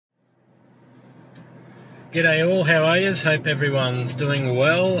G'day all, how are yous? Hope everyone's doing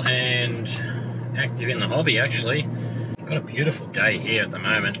well and active in the hobby actually. Got a beautiful day here at the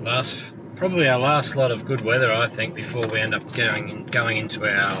moment. Probably our last lot of good weather I think before we end up going into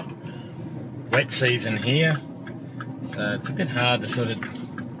our wet season here. So it's a bit hard to sort of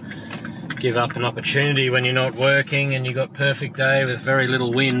give up an opportunity when you're not working and you've got perfect day with very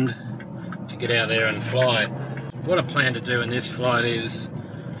little wind to get out there and fly. What I plan to do in this flight is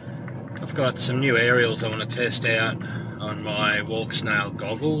I've got some new aerials I want to test out on my Walksnail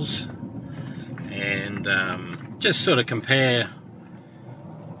goggles and just sort of compare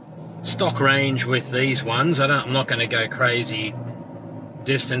stock range with these ones. I'm not going to go crazy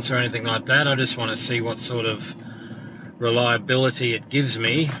distance or anything like that. I just want to see what sort of reliability it gives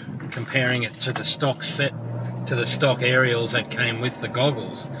me comparing it to the stock aerials that came with the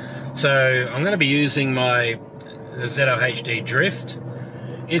goggles. So I'm going to be using my ZOHD Drift.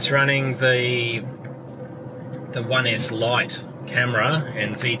 It's running the 1S Lite camera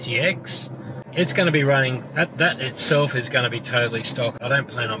and VTX. It's going to be running, that itself is going to be totally stock. I don't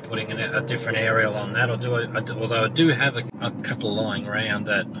plan on putting a different aerial on that, although I do have a couple lying around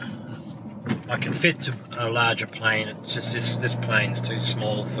that I can fit to a larger plane. It's just this plane's too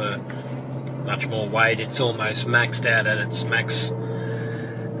small for much more weight. It's almost maxed out at its max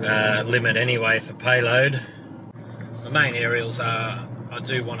limit anyway for payload. The main aerials are, I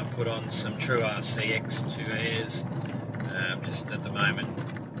do want to put on some True RC X2 airs. Just at the moment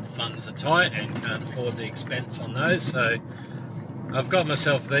funds are tight and can't afford the expense on those, so I've got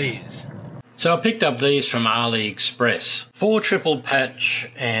myself these. So I picked up these from AliExpress. 4 triple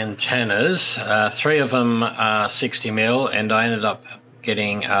patch antennas, 3 of them are 60mm, and I ended up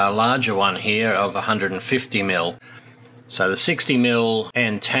getting a larger one here of 150mm. So the 60mm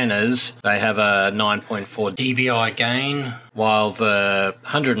antennas, they have a 9.4 dBi gain, while the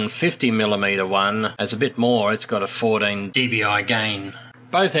 150mm one has a bit more. It's got a 14 dBi gain.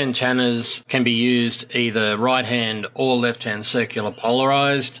 Both antennas can be used either right-hand or left-hand circular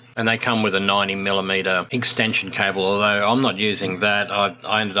polarized, and they come with a 90mm extension cable, although I'm not using that.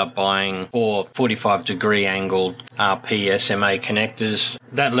 I ended up buying 4 45-degree angled RP SMA connectors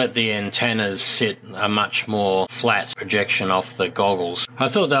that let the antennas sit a much more flat projection off the goggles. I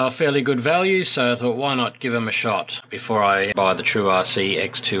thought they were fairly good value, so I thought why not give them a shot before I buy the True RC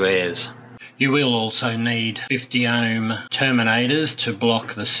X2 airs. You will also need 50 ohm terminators to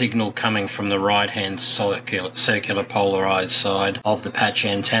block the signal coming from the right-hand circular polarized side of the patch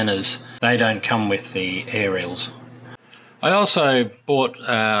antennas. They don't come with the aerials. I also bought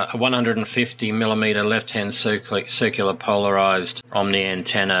a 150mm left-hand circular polarized Omni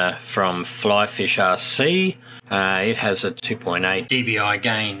antenna from Flyfish RC. It has a 2.8 dBi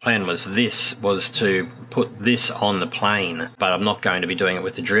gain. The plan was to put this on the plane, but I'm not going to be doing it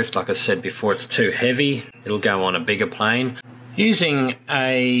with the Drift. Like I said before, it's too heavy. It'll go on a bigger plane. Using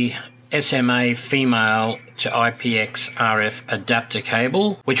a SMA female to IPX RF adapter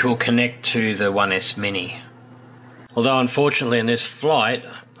cable, which will connect to the 1S Mini. Although unfortunately in this flight,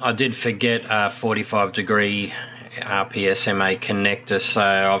 I did forget a 45-degree RP SMA connector, so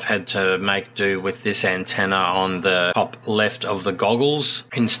I've had to make do with this antenna on the top left of the goggles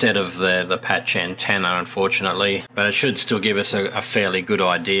instead of the patch antenna, unfortunately. But it should still give us a fairly good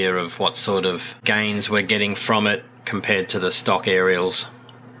idea of what sort of gains we're getting from it compared to the stock aerials.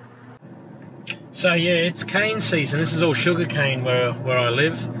 So yeah, it's cane season. This is all sugar cane where I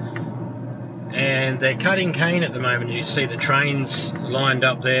live, and they're cutting cane at the moment. You see the trains lined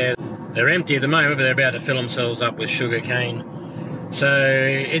up there. They're empty at the moment, but they're about to fill themselves up with sugar cane. So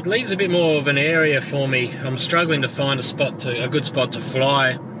it leaves a bit more of an area for me. I'm struggling to find a good spot to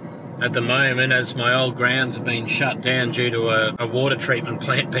fly at the moment, as my old grounds have been shut down due to a water treatment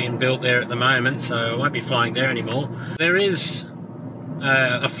plant being built there at the moment, so I won't be flying there anymore. There is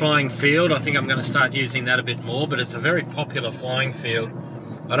a flying field. I think I'm going to start using that a bit more, but it's a very popular flying field.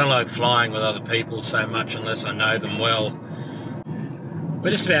 I don't like flying with other people so much unless I know them well. We're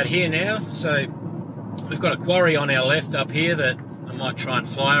just about here now, so we've got a quarry on our left up here that I might try and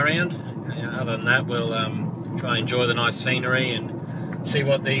fly around. Other than that, we'll try and enjoy the nice scenery and see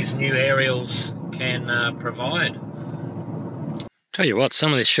what these new aerials can provide. Tell you what,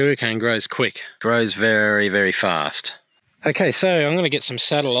 some of this sugarcane grows quick. Grows very, very fast. Okay, so I'm going to get some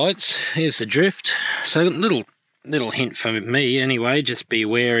satellites. Here's the Drift. So little hint for me anyway, just be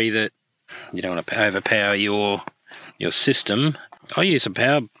wary that you don't want to overpower your system. I use a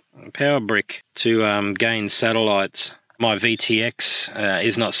power brick to gain satellites. My VTX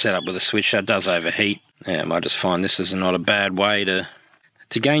is not set up with a switch, so it does overheat. I might just find this is not a bad way to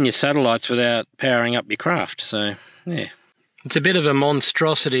gain your satellites without powering up your craft. So yeah, it's a bit of a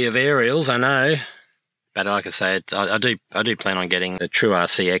monstrosity of aerials, I know, But like I say, I do plan on getting the True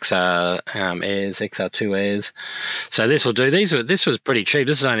RC XR airs, XR2 airs. So this will do. This was pretty cheap.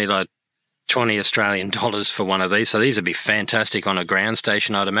 This is only like 20 Australian dollars for one of these. So these would be fantastic on a ground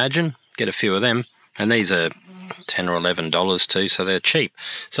station, I'd imagine. Get a few of them. And these are $10 or $11 too, so they're cheap.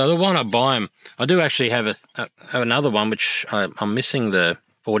 So why not buy them? I do actually have another one, which I'm missing the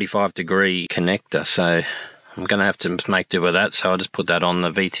 45-degree connector, so I'm going to have to make do with that. So I'll just put that on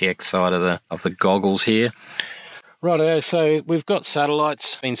the VTX side of the goggles here. Righto, so we've got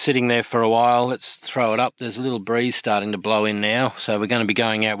satellites, been sitting there for a while. Let's throw it up. There's a little breeze starting to blow in now, so we're going to be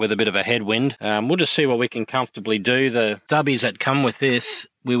going out with a bit of a headwind. We'll just see what we can comfortably do. The stubbies that come with this,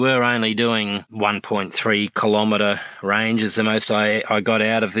 we were only doing 1.3 kilometre range is the most I got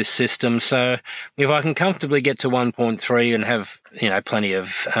out of this system. So if I can comfortably get to 1.3 and have, you know, plenty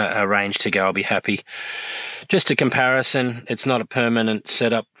of a range to go, I'll be happy. Just a comparison, it's not a permanent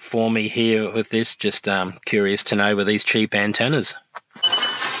setup for me here with this, just curious to know with these cheap antennas.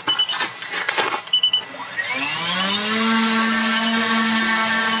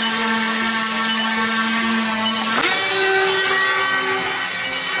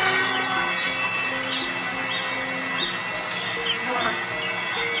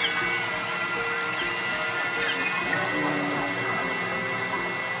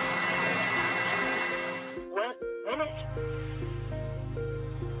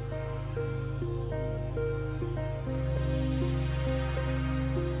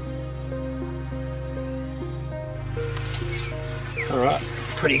 Alright,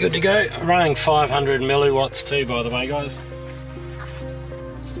 pretty good to go. I'm running 500 milliwatts too, by the way, guys.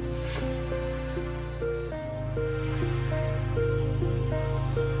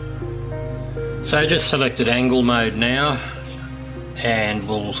 So just selected angle mode now, and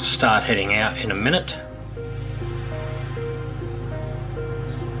we'll start heading out in a minute.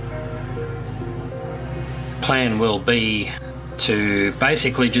 Plan will be to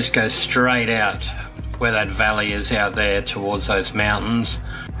basically just go straight out where that valley is out there towards those mountains.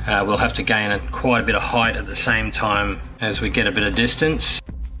 We'll have to gain quite a bit of height at the same time as we get a bit of distance.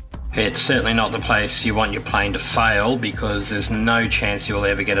 It's certainly not the place you want your plane to fail, because there's no chance you'll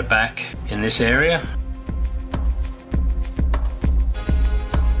ever get it back in this area.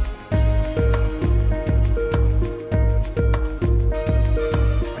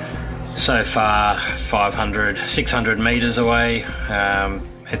 So far 600 meters away.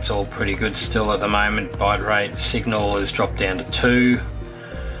 It's all pretty good still at the moment. Bite rate signal has dropped down to 2,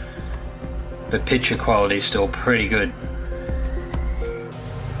 but picture quality is still pretty good.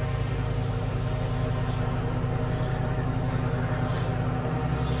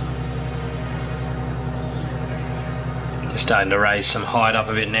 Just starting to raise some height up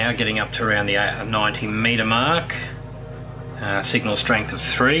a bit now, getting up to around the 90 meter mark. Signal strength of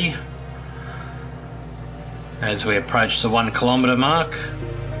 3 as we approach the 1 kilometer mark.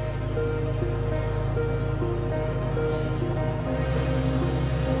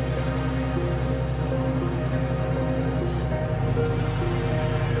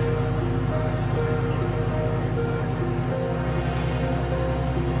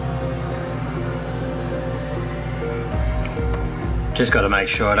 Just got to make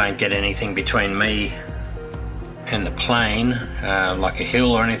sure I don't get anything between me and the plane, like a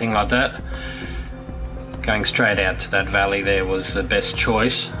hill or anything like that. Going straight out to that valley there was the best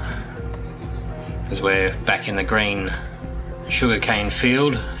choice, as we're back in the green sugarcane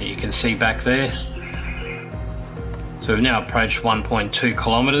field you can see back there. So we've now approached 1.2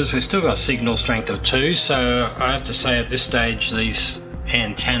 kilometers. We've still got signal strength of 2, so I have to say at this stage these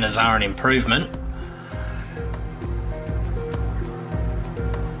antennas are an improvement.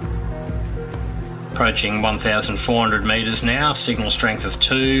 Approaching 1,400 meters now, signal strength of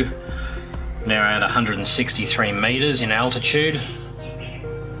 2. Now at 163 meters in altitude.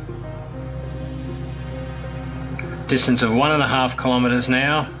 Distance of 1.5 kilometers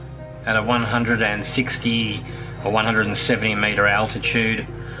now at a 160 or 170 meter altitude.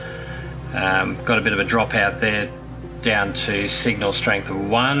 Got a bit of a drop out there down to signal strength of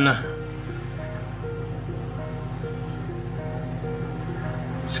 1.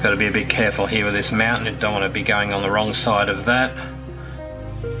 Just got to be a bit careful here with this mountain. Don't want to be going on the wrong side of that.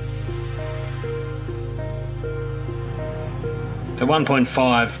 The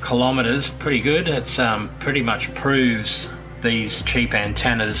 1.5 kilometers, pretty good. It's pretty much proves these cheap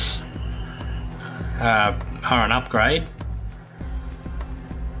antennas are an upgrade.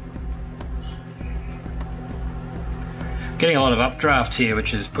 Getting a lot of updraft here,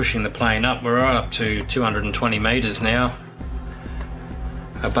 which is pushing the plane up. We're right up to 220 meters now,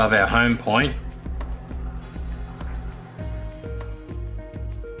 above our home point.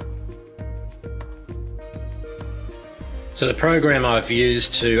 So the program I've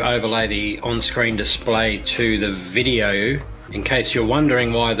used to overlay the on-screen display to the video, in case you're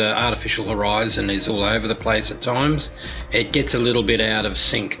wondering why the artificial horizon is all over the place at times, it gets a little bit out of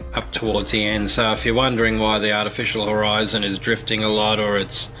sync up towards the end. So if you're wondering why the artificial horizon is drifting a lot or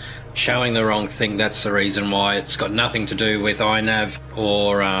it's showing the wrong thing, that's the reason why. It's got nothing to do with iNav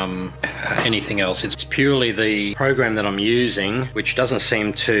or anything else. It's purely the program that I'm using, which doesn't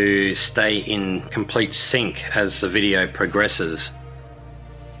seem to stay in complete sync as the video progresses.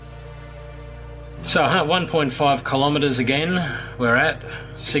 So 1.5 kilometers again we're at,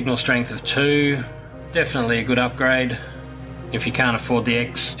 signal strength of 2, definitely a good upgrade if you can't afford the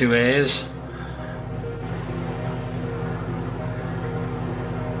X2 Airs.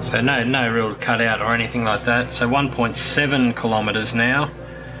 So no real cutout or anything like that. So 1.7 kilometers now,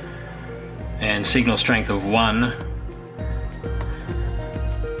 and signal strength of 1.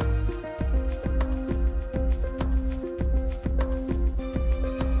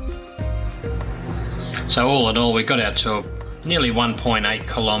 So all in all, we got out to nearly 1.8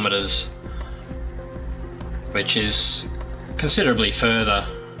 kilometers, which is considerably further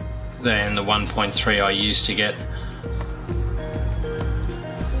than the 1.3 I used to get.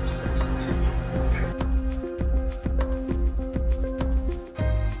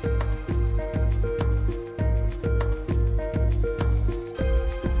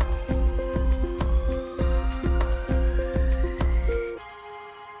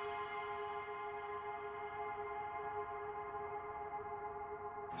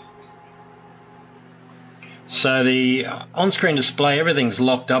 So the on-screen display, everything's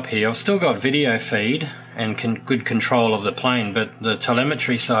locked up here. I've still got video feed and good control of the plane, but the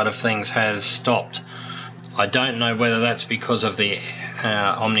telemetry side of things has stopped. I don't know whether that's because of the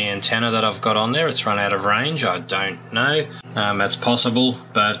Omni antenna that I've got on there. It's run out of range. I don't know. That's possible,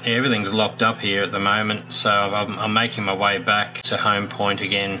 but everything's locked up here at the moment, so I'm making my way back to home point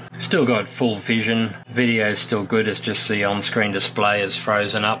again. Still got full vision. Video's still good. It's just the on-screen display is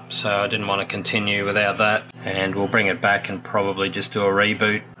frozen up, so I didn't want to continue without that. And we'll bring it back and probably just do a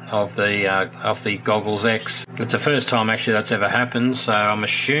reboot of the GogglesX. It's the first time actually that's ever happened, so I'm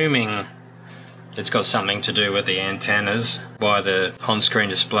assuming it's got something to do with the antennas, why the on-screen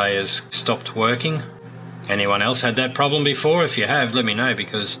display has stopped working. Anyone else had that problem before? If you have, let me know,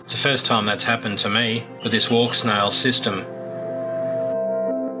 because it's the first time that's happened to me with this Walksnail system.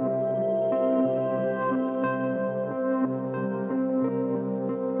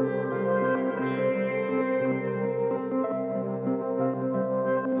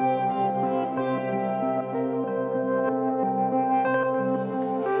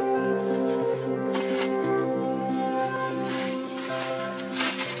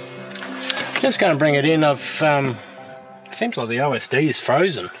 Just going to bring it in. It seems like the OSD is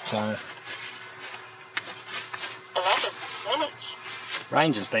frozen, so 11 minutes.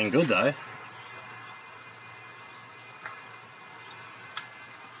 Range has been good though.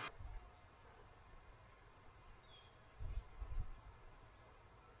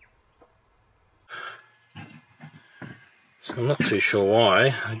 So I'm not too sure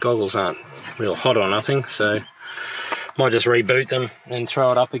why. The goggles aren't real hot or nothing, so might just reboot them and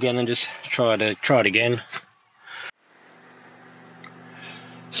throw it up again and just try it again.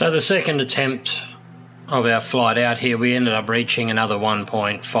 So the second attempt of our flight out here, we ended up reaching another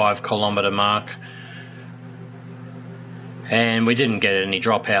 1.5 kilometer mark, and we didn't get any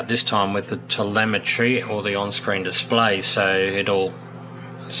dropout this time with the telemetry or the on-screen display, so it all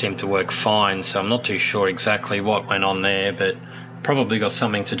seemed to work fine. So I'm not too sure exactly what went on there, but probably got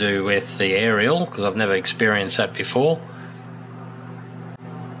something to do with the aerial, because I've never experienced that before.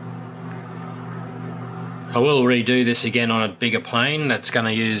 I will redo this again on a bigger plane that's going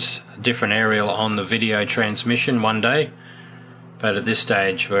to use a different aerial on the video transmission one day, but at this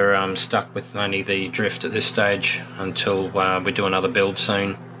stage we're stuck with only the drift at this stage until we do another build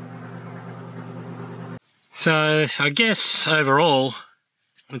soon. So I guess overall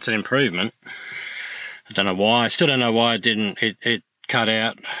it's an improvement. I don't know why. I still don't know why it cut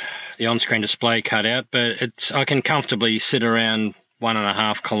out, the on-screen display cut out, but I can comfortably sit around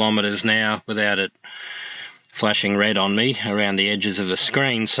 1.5 kilometers now without it flashing red on me around the edges of the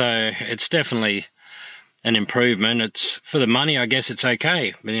screen. So it's definitely an improvement. It's for the money, I guess it's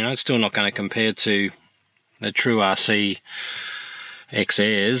okay, but you know, it's still not going to compare to the true RC X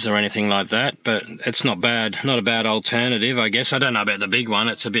Airs or anything like that, but it's not bad, not a bad alternative, I guess. I don't know about the big one,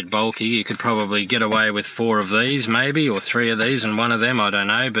 it's a bit bulky. You could probably get away with 4 of these maybe, or 3 of these and 1 of them, I don't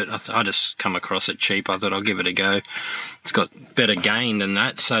know, but I just come across it cheap. I thought I'll give it a go. It's got better gain than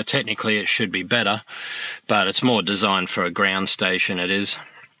that, so technically it should be better, but it's more designed for a ground station, it is.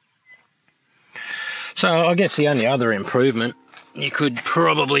 So I guess the only other improvement you could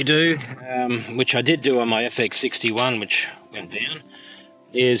probably do, which I did do on my FX61, which went down,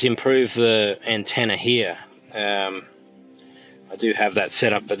 is improve the antenna here. I do have that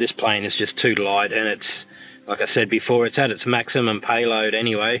set up, but this plane is just too light, and it's, like I said before, it's at its maximum payload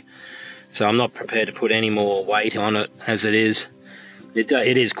anyway, so I'm not prepared to put any more weight on it as it is.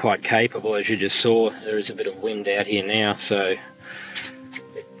 It is quite capable, as you just saw. There is a bit of wind out here now, so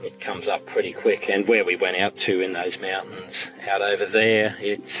it comes up pretty quick. And where we went out to in those mountains out over there,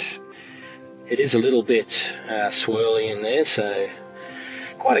 it is a little bit swirly in there, so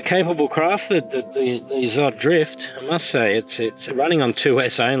quite a capable craft. The ZOHD drift, I must say, it's running on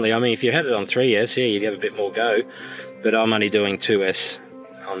 2S only. I mean, if you had it on 3S, yeah, you'd have a bit more go, but I'm only doing 2S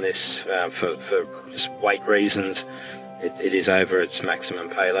on this for just weight reasons. It is over its maximum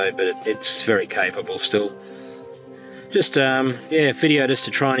payload, but it's very capable still. Just yeah, video just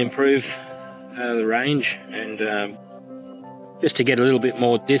to try and improve the range, and just to get a little bit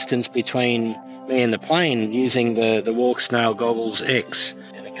more distance between me and the plane using the Walksnail GogglesX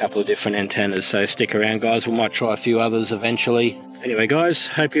and a couple of different antennas. So stick around, guys, we might try a few others eventually. Anyway, guys,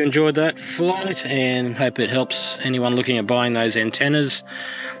 hope you enjoyed that flight, and hope it helps anyone looking at buying those antennas.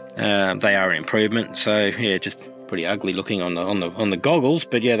 They are an improvement, so yeah, just pretty ugly looking on the goggles,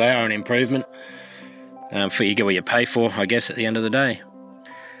 but yeah, they are an improvement. For you get what you pay for, I guess, at the end of the day.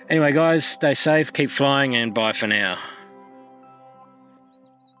 Anyway, guys, stay safe, keep flying, and bye for now.